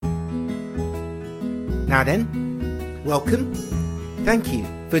Now then, welcome. Thank you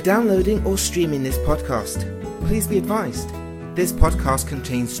for downloading or streaming this podcast. Please be advised, this podcast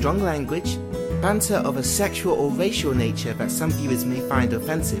contains strong language, banter of a sexual or racial nature that some viewers may find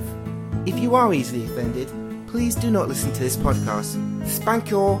offensive. If you are easily offended, please do not listen to this podcast. Spank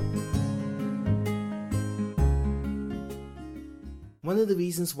your... One of the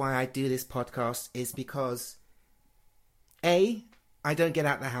reasons why I do this podcast is because A, I don't get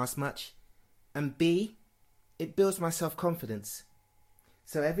out of the house much, and B, it builds my self-confidence.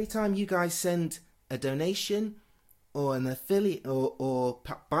 So every time you guys send a donation or an affiliate or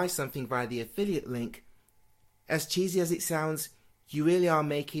buy something via the affiliate link, as cheesy as it sounds, you really are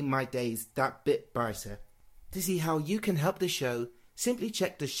making my days that bit brighter. To see how you can help the show, simply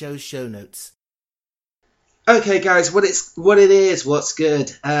check the show's show notes. Okay guys, what's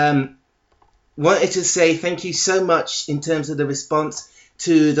good? Wanted to say thank you so much in terms of the response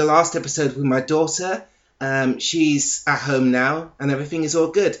to the last episode with my daughter. She's at home now and everything is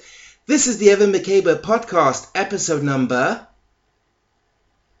all good. This is the Makeba podcast, episode number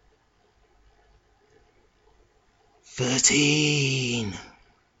 13.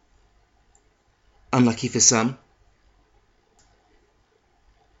 Unlucky for some.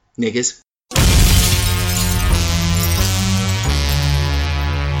 Niggers.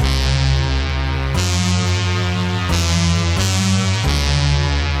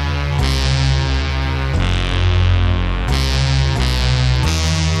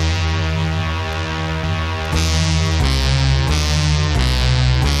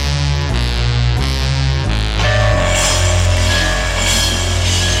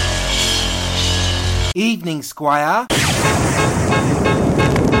 Evening, Squire.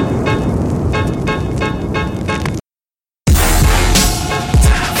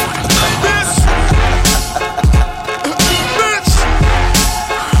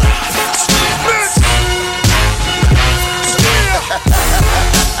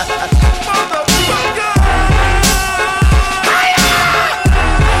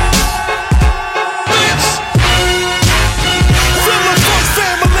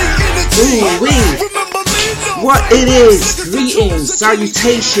 What it is, greetings,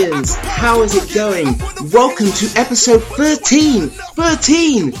 salutations, how is it going? Welcome to episode 13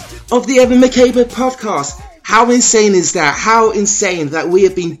 of the Makeba podcast. How insane is that? How insane that we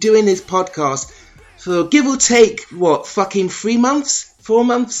have been doing this podcast for give or take, 3 months? 4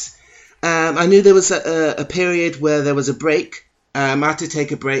 months? I knew there was a period where there was a break. I had to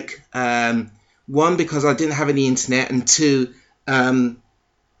take a break. One, because I didn't have any internet, and two,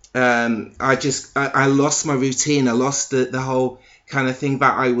 I lost my routine. I lost the whole kind of thing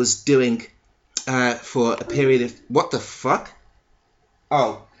that I was doing for a period of... What the fuck?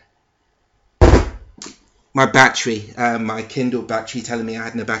 Oh. My battery. My Kindle battery telling me I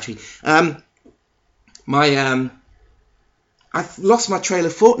had no battery. I've lost my trail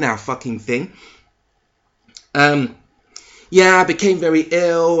of thought now, fucking thing. I became very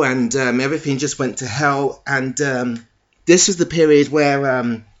ill and everything just went to hell. And this was the period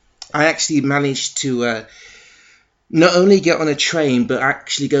where... I actually managed to not only get on a train, but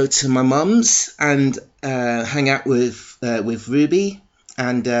actually go to my mum's and hang out with Ruby,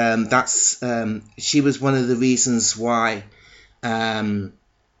 and she was one of the reasons why I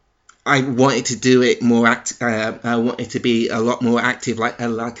wanted to do it more. I wanted to be a lot more active,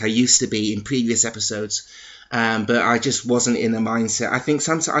 like I used to be in previous episodes, but I just wasn't in the mindset. I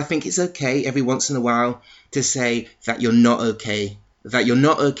think it's okay every once in a while to say that you're not okay. That you're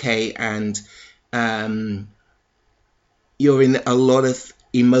not okay, and you're in a lot of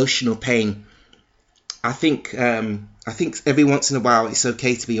emotional pain. I think every once in a while it's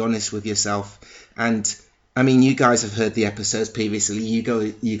okay to be honest with yourself. And I mean, you guys have heard the episodes previously. You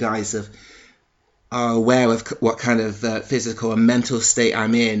guys are aware of what kind of physical and mental state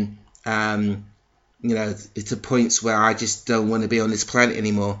I'm in. It's a points where I just don't want to be on this planet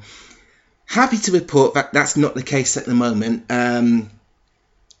anymore. Happy to report that that's not the case at the moment.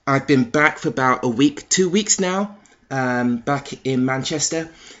 I've been back for about 2 weeks now, back in Manchester,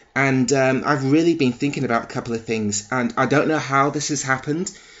 and I've really been thinking about a couple of things, and I don't know how this has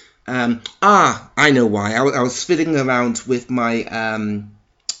happened. I know why. I was fiddling around with my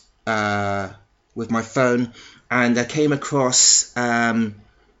phone, and I came across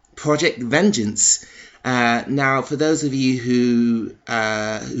Project Vengeance. Now, for those of you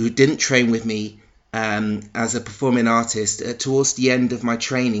who didn't train with me as a performing artist, towards the end of my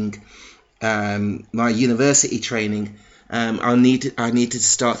training, my university training, I needed to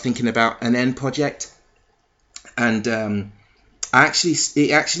start thinking about an end project, and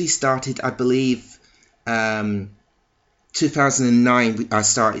it actually started, I believe, 2009, I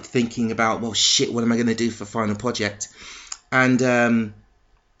started thinking about, well, shit, what am I going to do for final project? And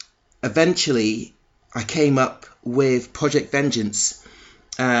eventually, I came up with Project Vengeance.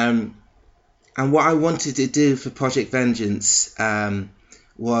 And what I wanted to do for Project Vengeance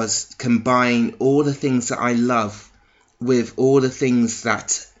was combine all the things that I love with all the things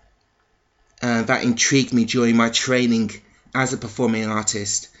that intrigued me during my training as a performing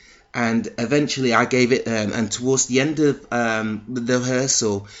artist. And eventually I gave it, and towards the end of the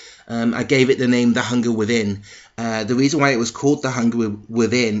rehearsal, I gave it the name The Hunger Within. The reason why it was called The Hunger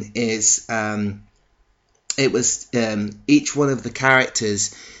Within is it was each one of the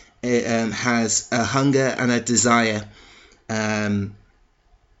characters has a hunger and a desire, and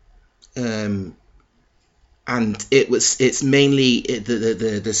it's mainly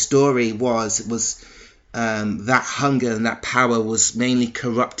the story was that hunger and that power was mainly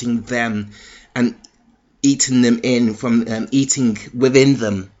corrupting them and eating them in from eating within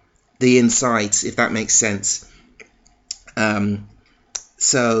them, the insides, if that makes sense.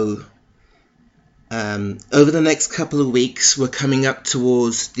 So over the next couple of weeks, we're coming up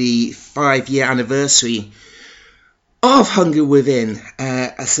towards the 5-year anniversary of Hunger Within.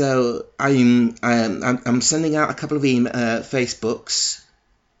 So I'm sending out a couple of Facebooks.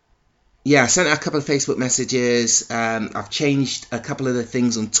 Yeah, I sent out a couple of Facebook messages. I've changed a couple of the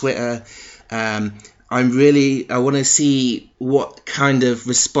things on Twitter. I want to see what kind of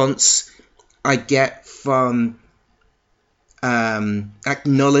response I get from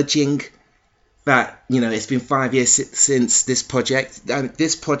acknowledging that, it's been 5 years since this project.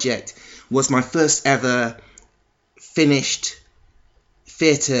 This project was my first ever finished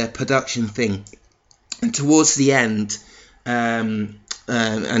theatre production thing. And towards the end,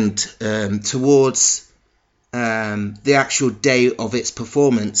 towards the actual day of its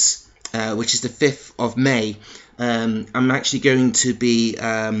performance, which is the 5th of May, I'm actually going to be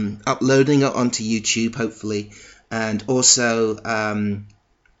uploading it onto YouTube, hopefully, and also I'm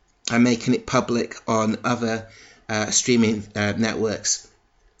making it public on other streaming networks,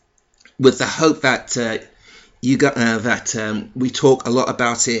 with the hope that we talk a lot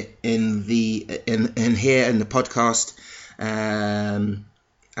about it in here in the podcast, and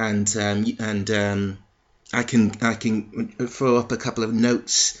I can throw up a couple of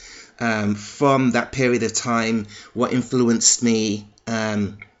notes from that period of time, what influenced me,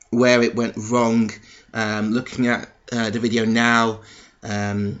 where it went wrong, looking at the video now,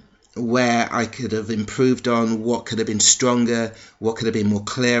 where I could have improved on, what could have been stronger, what could have been more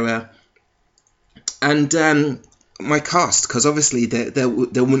clearer, and my cast, because obviously there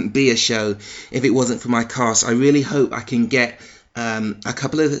wouldn't be a show if it wasn't for my cast. I really hope I can get a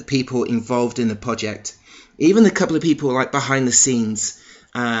couple of people involved in the project, even a couple of people like behind the scenes,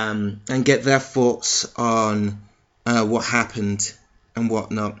 and get their thoughts on what happened and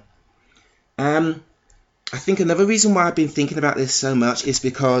whatnot. I think another reason why I've been thinking about this so much is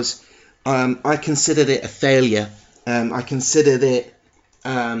because I considered it a failure. I considered it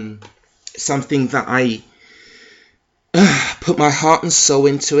something that I put my heart and soul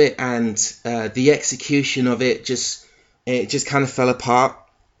into it, and the execution of it just kind of fell apart.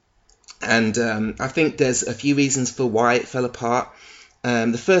 And I think there's a few reasons for why it fell apart.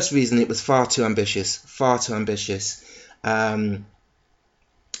 The first reason, it was far too ambitious. And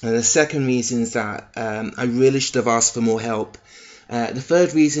the second reason is that I really should have asked for more help. The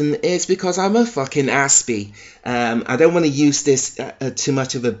third reason is because I'm a fucking aspie. I don't want to use this too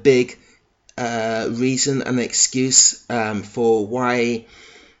much of a big reason and excuse for why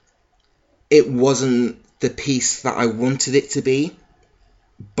it wasn't the piece that I wanted it to be.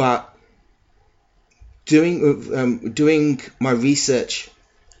 But doing my research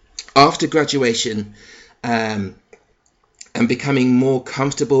after graduation, and becoming more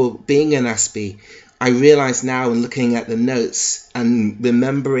comfortable being an aspie, I realise now, and looking at the notes and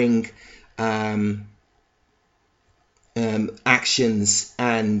remembering actions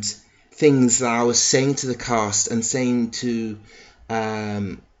and things that I was saying to the cast and saying to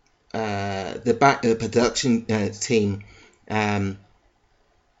the production team,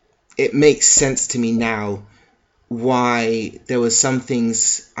 it makes sense to me now why there were some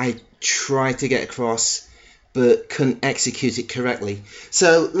things I tried to get across but couldn't execute it correctly.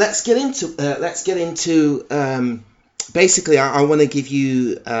 So let's get into basically I want to give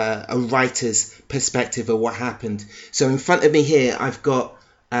you a writer's perspective of what happened. So in front of me here I've got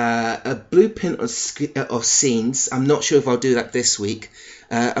a blueprint of scenes. I'm not sure if I'll do that this week.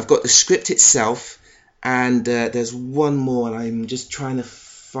 I've got the script itself, and there's one more, and I'm just trying to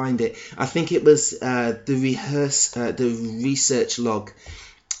find it. I think it was the research log,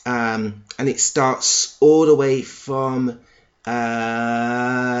 and it starts all the way from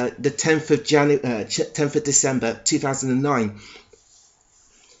the 10th of December 2009.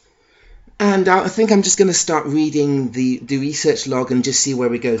 And I think I'm just going to start reading the research log and just see where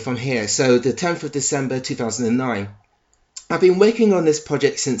we go from here. So the 10th of December 2009. I've been working on this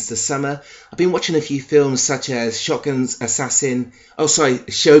project since the summer. I've been watching a few films such as Shogun Assassin. I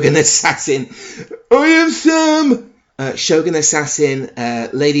am Sam! Shogun Assassin,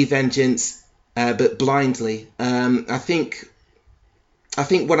 Lady Vengeance, but blindly. I think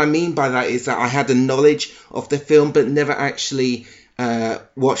what I mean by that is that I had the knowledge of the film but never actually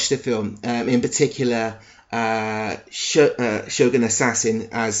watched the film. In particular, Shogun Assassin,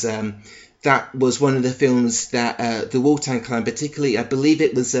 as that was one of the films that the Wu-Tang Clan, particularly, I believe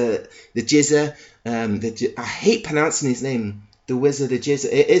it was the Jizza. I hate pronouncing his name. The Wizard, the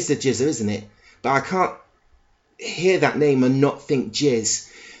Jizza. It is the Jizza, isn't it? But I can't hear that name and not think Jizz.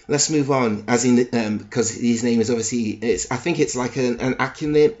 Let's move on, as in because his name is obviously. I think it's like an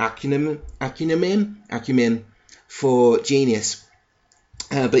acronym for genius.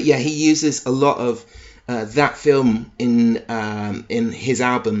 But yeah, he uses a lot of that film in his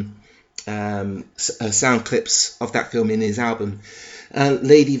album. Sound clips of that film in his album.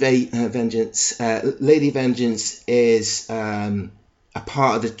 Lady Vengeance. Lady Vengeance is a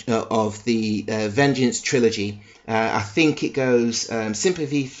part of the Vengeance trilogy. I think it goes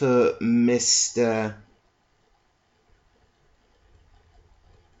Sympathy for Mr.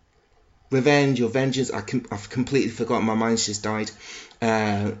 Revenge or Vengeance. I've completely forgotten. My mind's just died.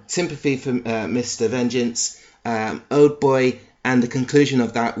 Sympathy for Mr. Vengeance. Old Boy. And the conclusion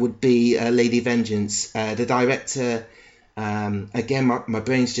of that would be Lady Vengeance. The director, again, my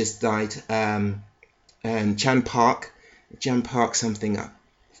brain's just died. Chan Park something, I've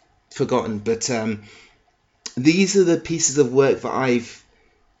forgotten. But these are the pieces of work that I've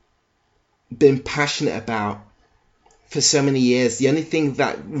been passionate about for so many years. The only thing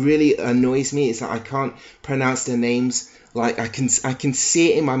that really annoys me is that I can't pronounce their names. Like I can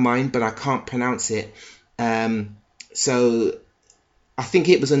see it in my mind, but I can't pronounce it. So I think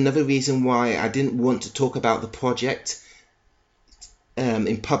it was another reason why I didn't want to talk about the project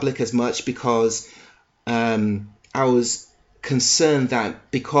in public as much, because I was concerned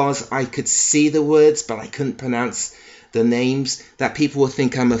that because I could see the words but I couldn't pronounce the names, that people will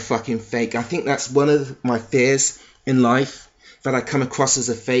think I'm a fucking fake. I think that's one of my fears in life, that I come across as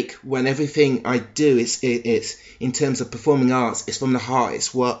a fake when everything I do is in terms of performing arts, it's from the heart.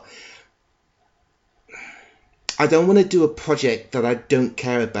 It's what I don't want to do a project that I don't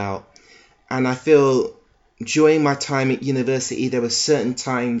care about. And I feel during my time at university, there were certain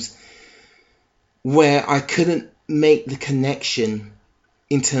times where I couldn't make the connection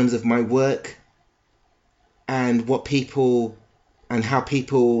in terms of my work and what people and how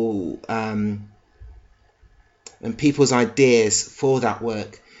people and people's ideas for that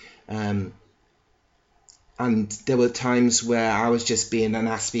work. And there were times where I was just being an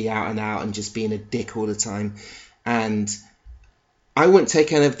aspie out and out and just being a dick all the time. And I wouldn't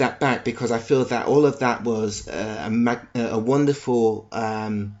take any of that back, because I feel that all of that was a wonderful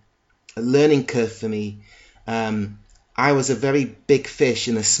learning curve for me. I was a very big fish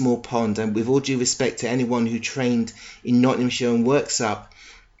in a small pond, and with all due respect to anyone who trained in Nottinghamshire and works up,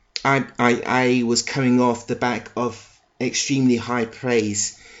 I was coming off the back of extremely high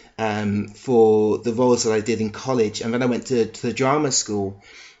praise for the roles that I did in college. And then I went to the drama school,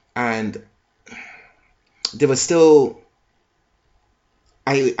 and there was still,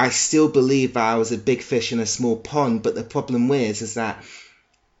 I still believe that I was a big fish in a small pond. But the problem is that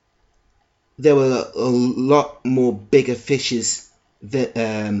there were a lot more bigger fishes that,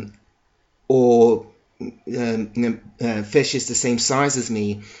 fishes the same size as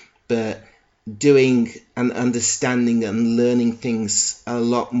me, but doing and understanding and learning things a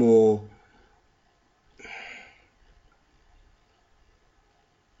lot more.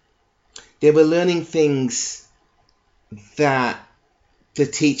 They were learning things that the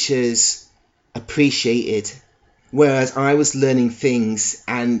teachers appreciated, whereas I was learning things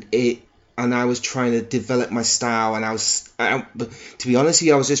and I was trying to develop my style, and to be honest with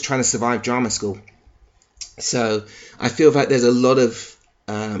you, I was just trying to survive drama school. So I feel that there's a lot of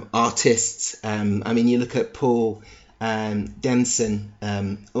artists. I mean, you look at Paul Denson,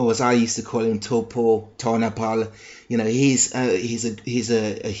 or as I used to call him, Tall Paul, Tornapal. You know, he's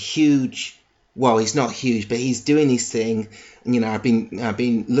a huge. Well, he's not huge, but he's doing his thing. You know, I've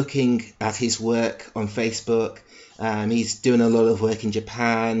been looking at his work on Facebook. He's doing a lot of work in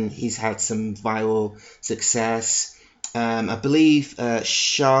Japan. He's had some viral success. I believe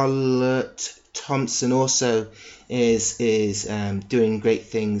Charlotte Thompson also is doing great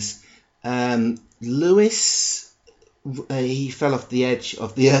things. Lewis he fell off the edge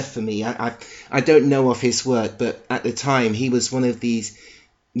of the earth for me. I don't know of his work, but at the time he was one of these,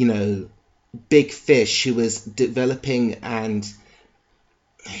 you know, big fish who was developing, and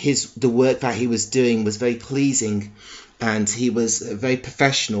the work that he was doing was very pleasing, and he was very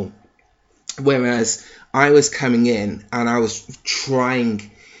professional. Whereas I was coming in and I was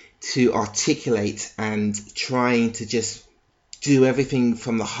trying to articulate and trying to just do everything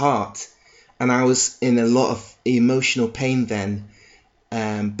from the heart, and I was in a lot of emotional pain then.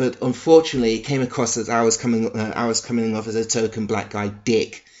 But unfortunately, it came across as I was coming off as a token black guy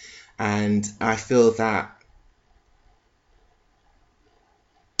dick, and I feel that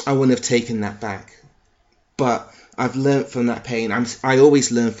I wouldn't have taken that back. But I've learned from that pain. I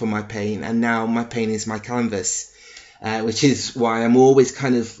always learn from my pain, and now my pain is my canvas, which is why I'm always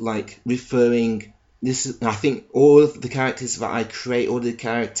kind of like referring. I think all of the characters that I create, all the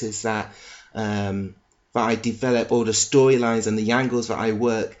characters that I develop, all the storylines and the angles that I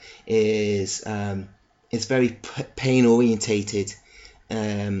work is very pain orientated.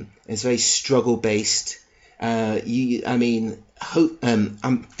 It's very struggle based. I'm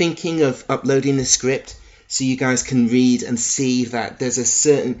thinking of uploading the script so you guys can read and see that there's a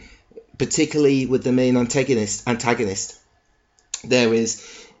certain, particularly with the main antagonist, there is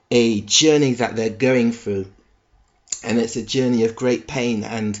a journey that they're going through, and it's a journey of great pain,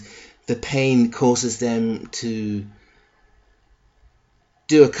 and the pain causes them to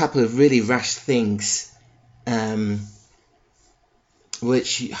do a couple of really rash things,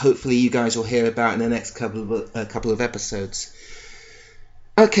 which hopefully you guys will hear about in the next couple of episodes.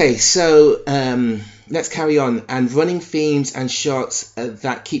 Okay, so let's carry on. And running themes and shots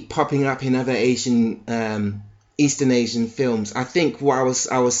that keep popping up in other Eastern Asian films. I think what I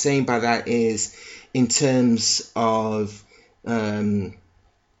was saying by that is, in terms of, I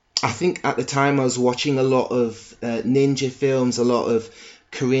think at the time I was watching a lot of ninja films, a lot of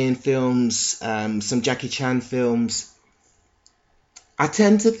Korean films, some Jackie Chan films. I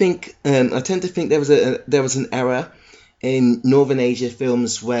tend to think there was an era in Northern Asia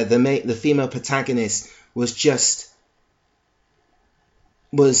films where the female protagonist was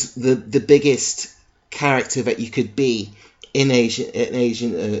the biggest character that you could be in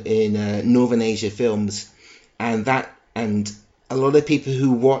Northern Asia films, and a lot of people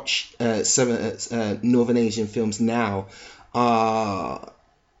who watch some Northern Asian films now are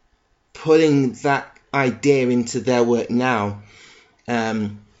putting that idea into their work now. But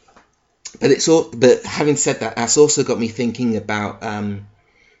having said that, that's also got me thinking about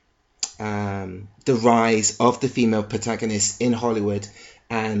the rise of the female protagonist in Hollywood,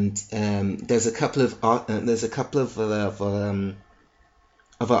 and there's a couple of other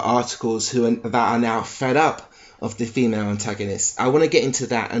articles that are now fed up of the female antagonist. I want to get into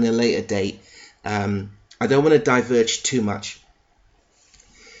that on a later date. I don't want to diverge too much.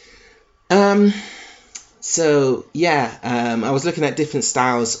 So yeah, I was looking at different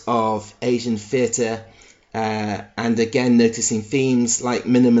styles of Asian theatre, and again noticing themes like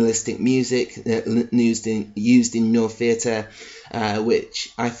minimalistic music used in Noh theatre,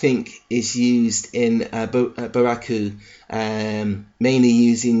 which I think is used in Baraku, mainly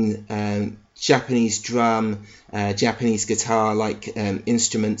using Japanese drum, Japanese guitar like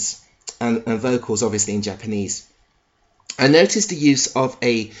instruments, and vocals obviously in Japanese. I noticed the use of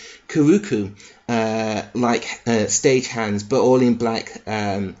a kuruku, like stagehands, but all in black,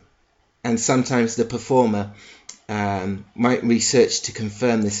 and sometimes the performer might research to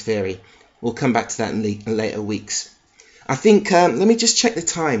confirm this theory. We'll come back to that in later weeks. I think, let me just check the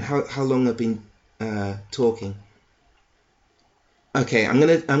time, how long I've been talking. Okay, I'm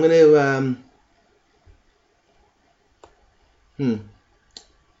gonna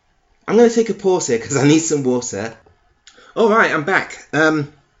take a pause here because I need some water. All right, I'm back. Let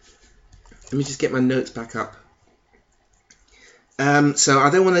me just get my notes back up. So I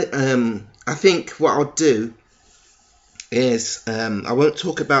don't want to. I think what I'll do is I won't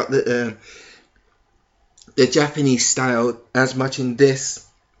talk about the Japanese style as much in this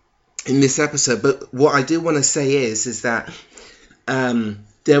episode. But what I do want to say is that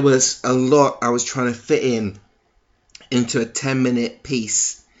there was a lot I was trying to fit into a 10-minute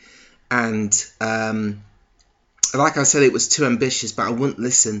piece, and like I said, it was too ambitious, but I wouldn't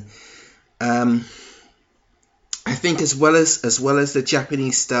listen. I think as well as the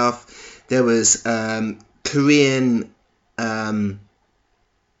Japanese stuff, there was Korean. No,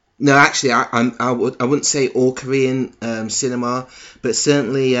 actually, I wouldn't say all Korean cinema, but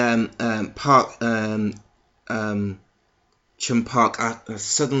certainly Park Chun Park.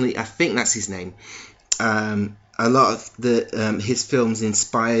 Suddenly, I think that's his name. A lot of his films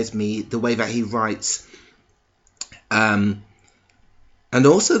inspired me. The way that he writes. And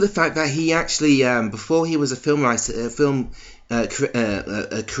also the fact that he actually, before he was a film writer, a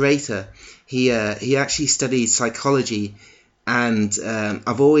creator, he actually studied psychology, and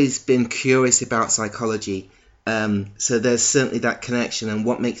I've always been curious about psychology. So there's certainly that connection, and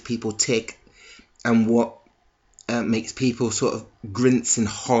what makes people tick, and what makes people sort of grince in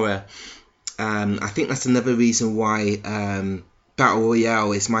horror. I think that's another reason why Battle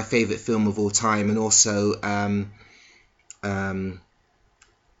Royale is my favourite film of all time, and also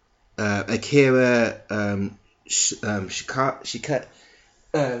Akira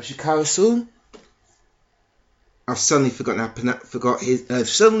Shikarasu. I've suddenly forgotten how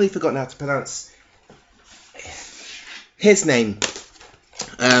to pronounce his name.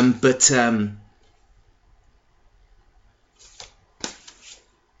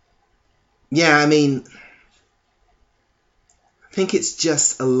 Yeah, I mean, I think it's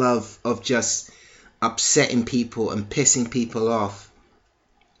just a love of just upsetting people and pissing people off,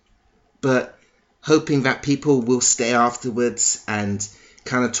 but hoping that people will stay afterwards and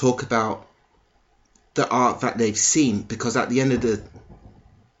kind of talk about the art that they've seen, because at the end of the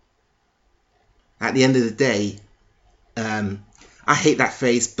day, I hate that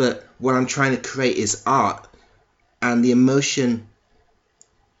phrase, but what I'm trying to create is art, and the emotion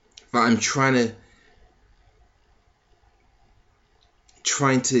that I'm trying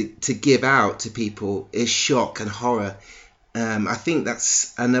to give out to people is shock and horror. I think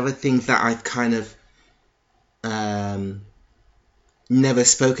that's another thing that I've kind of never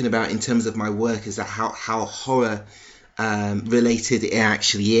spoken about in terms of my work, is that how horror related it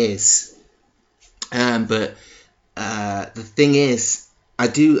actually is. But the thing is, I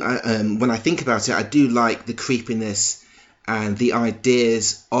do when I think about it, I do like the creepiness and the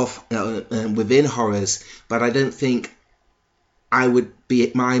ideas of within horrors, but I don't think I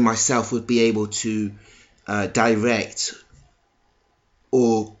myself would be able to direct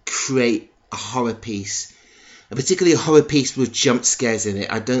or create a horror piece, particularly a horror piece with jump scares in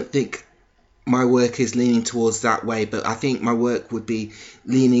it. I don't think my work is leaning towards that way, but I think my work would be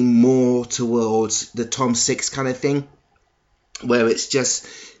leaning more towards the Tom Six kind of thing, where it's just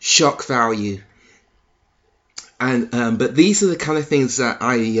shock value. And but these are the kind of things that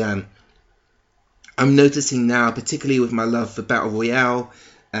I'm noticing now, particularly with my love for Battle Royale,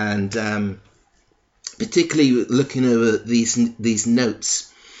 and particularly looking over these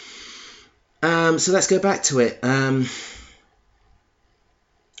notes. So let's go back to it.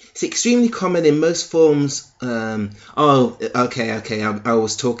 It's extremely common in most forms. I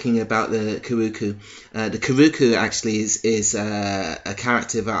was talking about the Karuku. The Karuku actually is a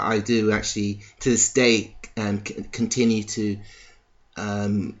character that I do actually to this day continue to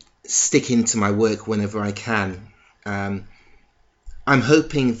stick into my work whenever I can. I'm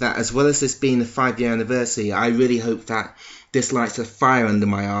hoping that, as well as this being the 5-year anniversary, I really hope that this lights a fire under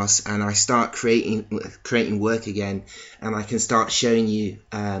my arse and I start creating work again, and I can start showing you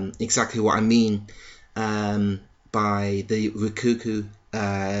exactly what I mean by the Rikuku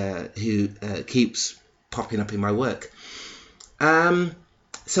who keeps popping up in my work.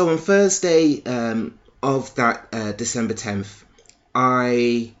 So on Thursday of that December 10th,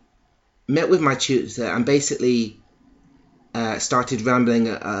 I met with my tutor and basically started rambling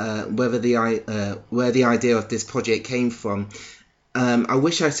where the idea of this project came from. I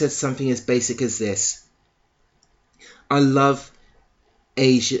wish I said something as basic as this. I love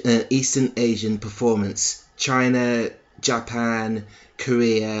Eastern Asian performance. China, Japan,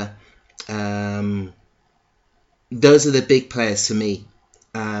 Korea. Those are the big players for me.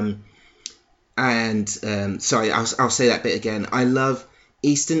 Sorry, I'll say that bit again. I love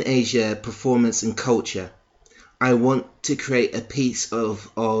Eastern Asia performance and culture. I want to create a piece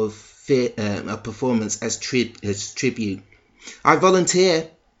of a performance as tribute. I volunteer.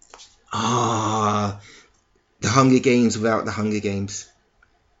 The Hunger Games without the Hunger Games.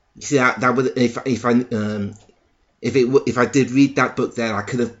 You see, that would, if I did read that book, then I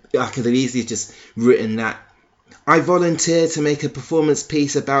could have easily just written that. I volunteer to make a performance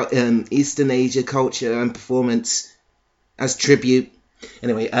piece about Eastern Asia culture and performance as tribute.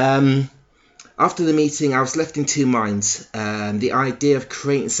 Anyway, after the meeting, I was left in two minds. The idea of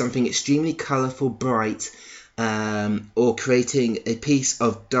creating something extremely colourful, bright, or creating a piece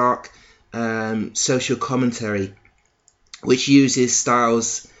of dark social commentary, which uses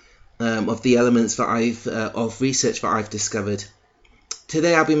styles of the elements that of research that I've discovered.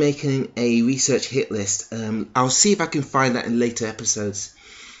 Today I'll be making a research hit list. I'll see if I can find that in later episodes.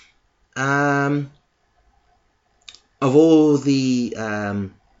 Of all the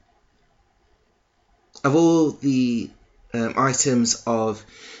items of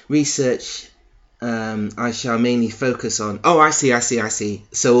research I shall mainly focus on. Oh, I see.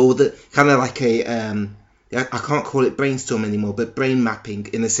 So all the kind of like a I can't call it brainstorm anymore, but brain mapping,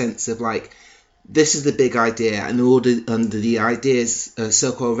 in the sense of like, this is the big idea, and all the under the ideas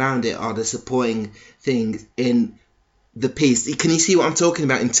circle around it are the supporting things in the piece. Can you see what I'm talking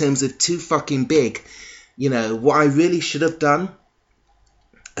about in terms of too fucking big? You know what I really should have done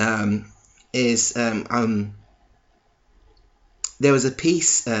is there was a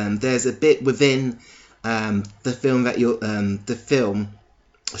piece. There's a bit within the film that you'll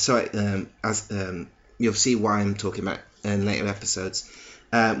as you'll see why I'm talking about in later episodes,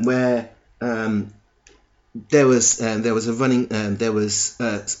 where there was a running there was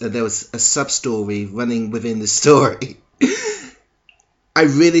a sub story running within the story. I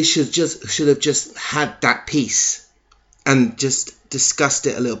really should have just had that piece and just discussed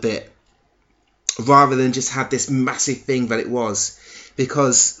it a little bit, rather than just have this massive thing that it was.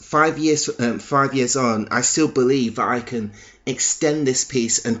 Because 5 years on, I still believe that I can extend this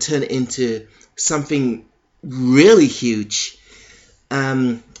piece and turn it into something really huge.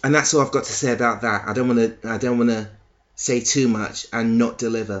 And that's all I've got to say about that. I don't want to say too much and not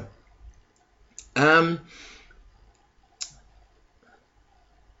deliver. I'm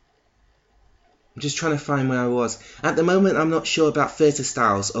just trying to find where I was. At the moment, I'm not sure about theatre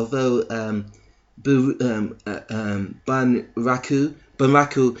styles, although Bunraku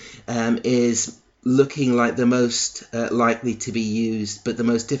is looking like the most likely to be used, but the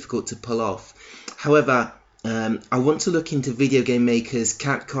most difficult to pull off. However, I want to look into video game makers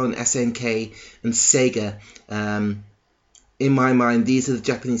Capcom, SNK, and Sega. In my mind, these are the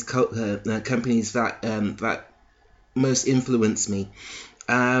Japanese companies that most influence me.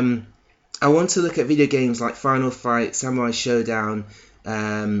 I want to look at video games like Final Fight, Samurai Showdown,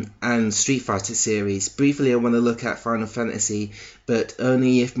 and Street Fighter series. Briefly, I want to look at Final Fantasy, but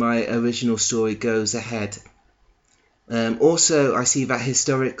only if my original story goes ahead. Also, I see that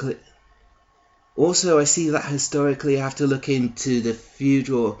historically I have to look into the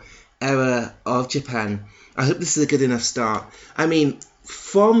feudal era of Japan. I hope this is a good enough start. I mean,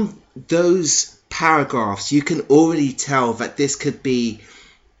 from those paragraphs, you can already tell that this could be...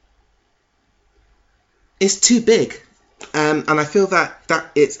 It's too big, and I feel that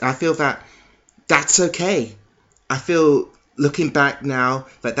that's okay. I feel, looking back now,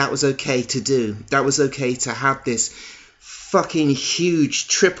 that was okay to do. That was okay to have this fucking huge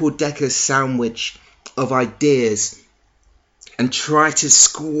triple-decker sandwich of ideas and try to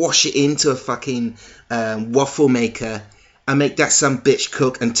squash it into a fucking waffle maker and make that some bitch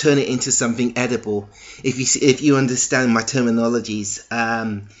cook and turn it into something edible. If you understand my terminologies,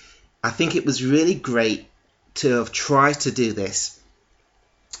 I think it was really great to have tried to do this,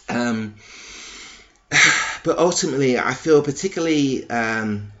 but ultimately I feel particularly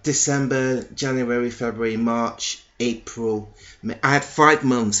December, January, February, March, April, I had 5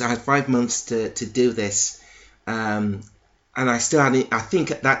 months to do this, and I still hadn't, I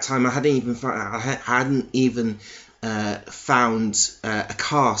think at that time I hadn't even found a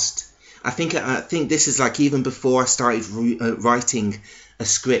cast. I think this is like even before I started writing a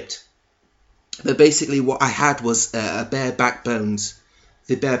script. But basically what I had was the bare backbones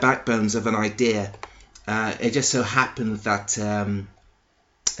of an idea. It just so happened that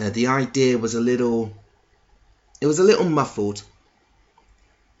the idea was a little muffled.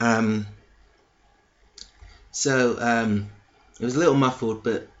 It was a little muffled,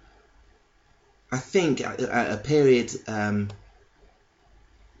 but I think at a period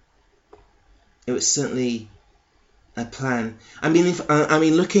it was certainly a plan. I mean,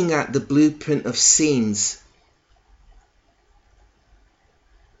 looking at the blueprint of scenes,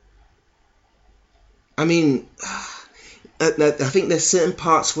 I mean, I think there's certain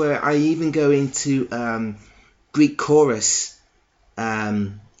parts where I even go into Greek chorus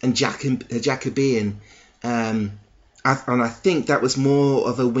and Jacobean, and I think that was more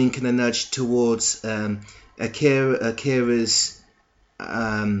of a wink and a nudge towards Akira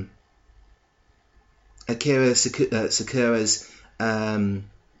Sakura's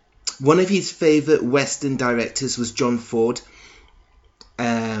one of his favourite Western directors was John Ford,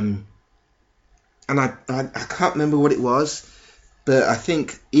 and I can't remember what it was, but I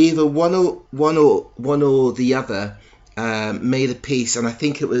think either one or the other made a piece, and I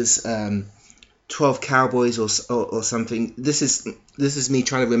think it was 12 Cowboys or something. This is me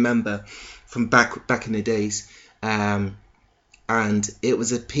trying to remember from back in the days, and it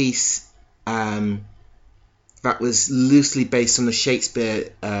was a piece that was loosely based on the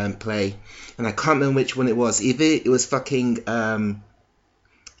Shakespeare play, and I can't remember which one it was. Either it was fucking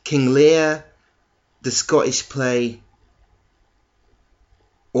King Lear, the Scottish play,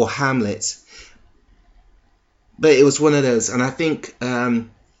 or Hamlet. but it was one of those, and I think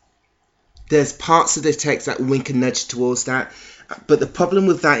there's parts of the text that wink and nudge towards that. But the problem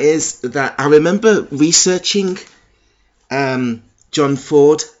with that is that I remember researching John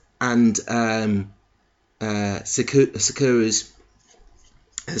Ford and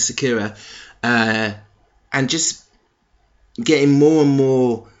Sakura, and just getting more and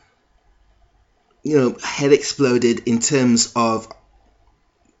more, head exploded in terms of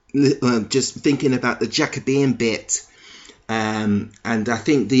just thinking about the Jacobean bit, and I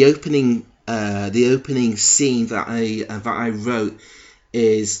think the opening scene that I wrote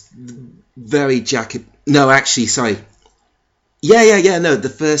is very Jacob. No, actually, sorry. Yeah. No, the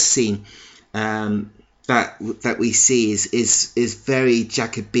first scene that we see is very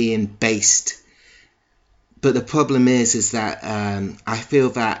Jacobean based. But the problem is that I feel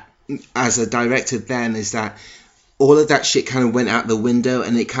that as a director then is that all of that shit kind of went out the window,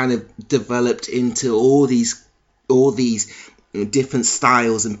 and it kind of developed into all these different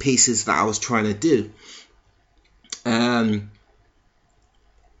styles and pieces that I was trying to do. I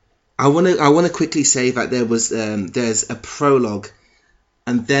want to quickly say that there's a prologue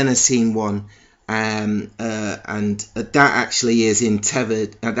and then a scene one, and that actually is in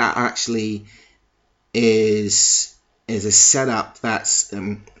Tethered. That actually is a setup that's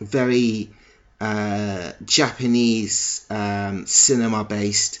very Japanese cinema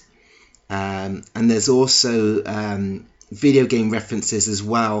based, and there's also video game references as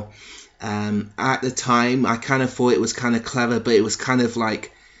well. At the time, I kind of thought it was kind of clever, but it was kind of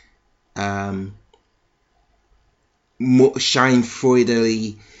like more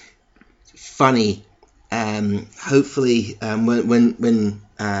Schadenfreude funny. Hopefully, when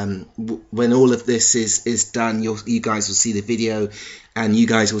all of this is done, you guys will see the video, and you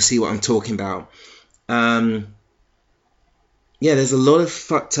guys will see what I'm talking about. There's a lot of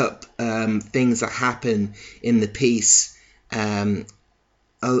fucked up things that happen in the piece. Some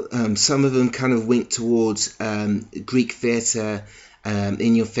of them kind of wink towards Greek theatre,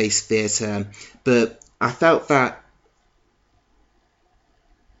 in your face theatre, but I felt that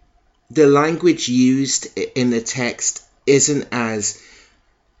the language used in the text isn't as,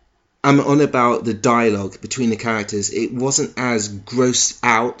 I'm on about the dialogue between the characters, it wasn't as grossed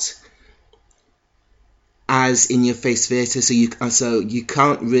out as in your face theatre, so you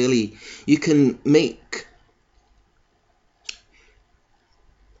can't really, you can make,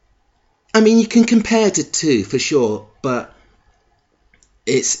 I mean, you can compare the two for sure, but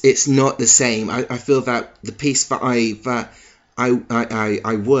it's not the same. I feel that the piece that I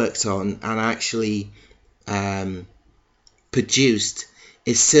worked on and actually produced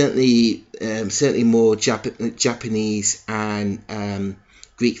is certainly more Japanese and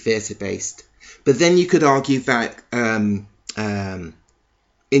Greek theatre based. But then you could argue that in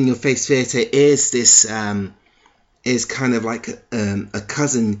your face theatre is this is kind of like a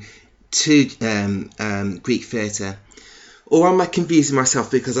cousin to Greek theatre. Or am I confusing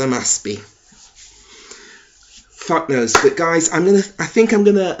myself because I must be? Fuck knows. But guys, I think I'm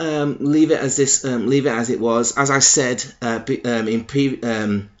gonna leave it as this. Leave it as it was. As I said in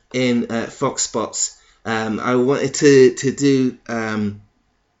Fox Spots, I wanted to do.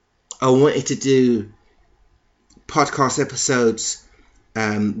 I wanted to do podcast episodes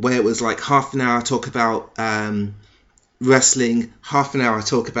where it was like half an hour I talk about wrestling, half an hour I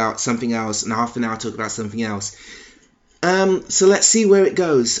talk about something else, and half an hour I talk about something else. So let's see where it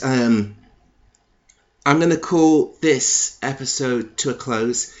goes. I'm going to call this episode to a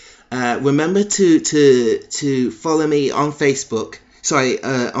close. Remember to follow me on Facebook.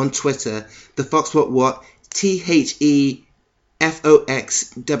 On Twitter. The Foxwot What.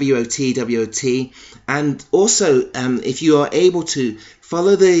 TheFoxWotWOT. And also, if you are able to,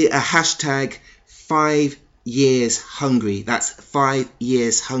 follow the hashtag 5 years hungry. That's 5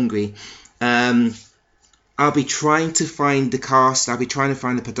 years hungry. I'll be trying to find the cast. I'll be trying to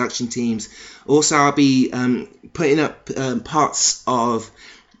find the production teams. Also, I'll be putting up parts of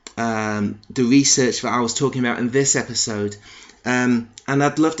the research that I was talking about in this episode. And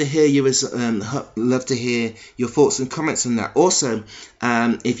I'd love to hear your thoughts and comments on that. Also,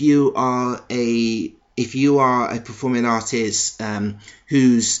 if you are a performing artist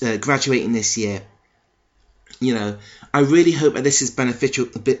who's graduating this year, I really hope that this is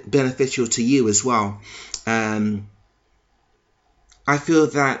beneficial to you as well. I feel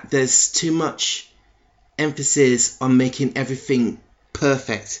that there's too much emphasis on making everything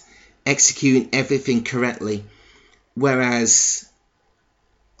perfect, executing everything correctly, whereas,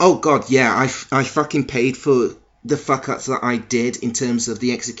 oh god, yeah, I fucking paid for the fuck ups that I did in terms of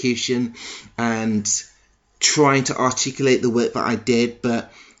the execution and trying to articulate the work that I did, but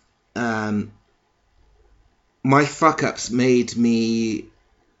my fuck ups made me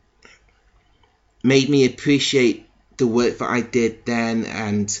appreciate the work that I did then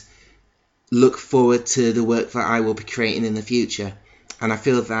and look forward to the work that I will be creating in the future. And I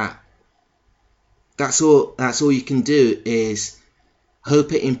feel that that's all you can do, is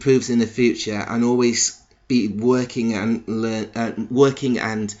hope it improves in the future, and always be working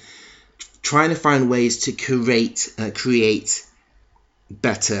and trying to find ways to create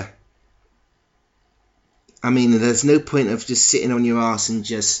better. I mean, there's no point of just sitting on your ass and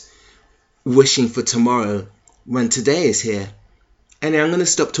just wishing for tomorrow when today is here. Anyway, I'm going to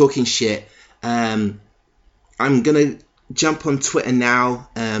stop talking shit. I'm going to jump on Twitter now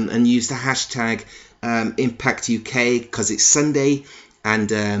and use the hashtag ImpactUK because it's Sunday,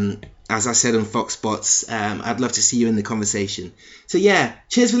 and as I said on Foxbots, I'd love to see you in the conversation. So yeah,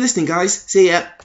 cheers for listening, guys. See ya.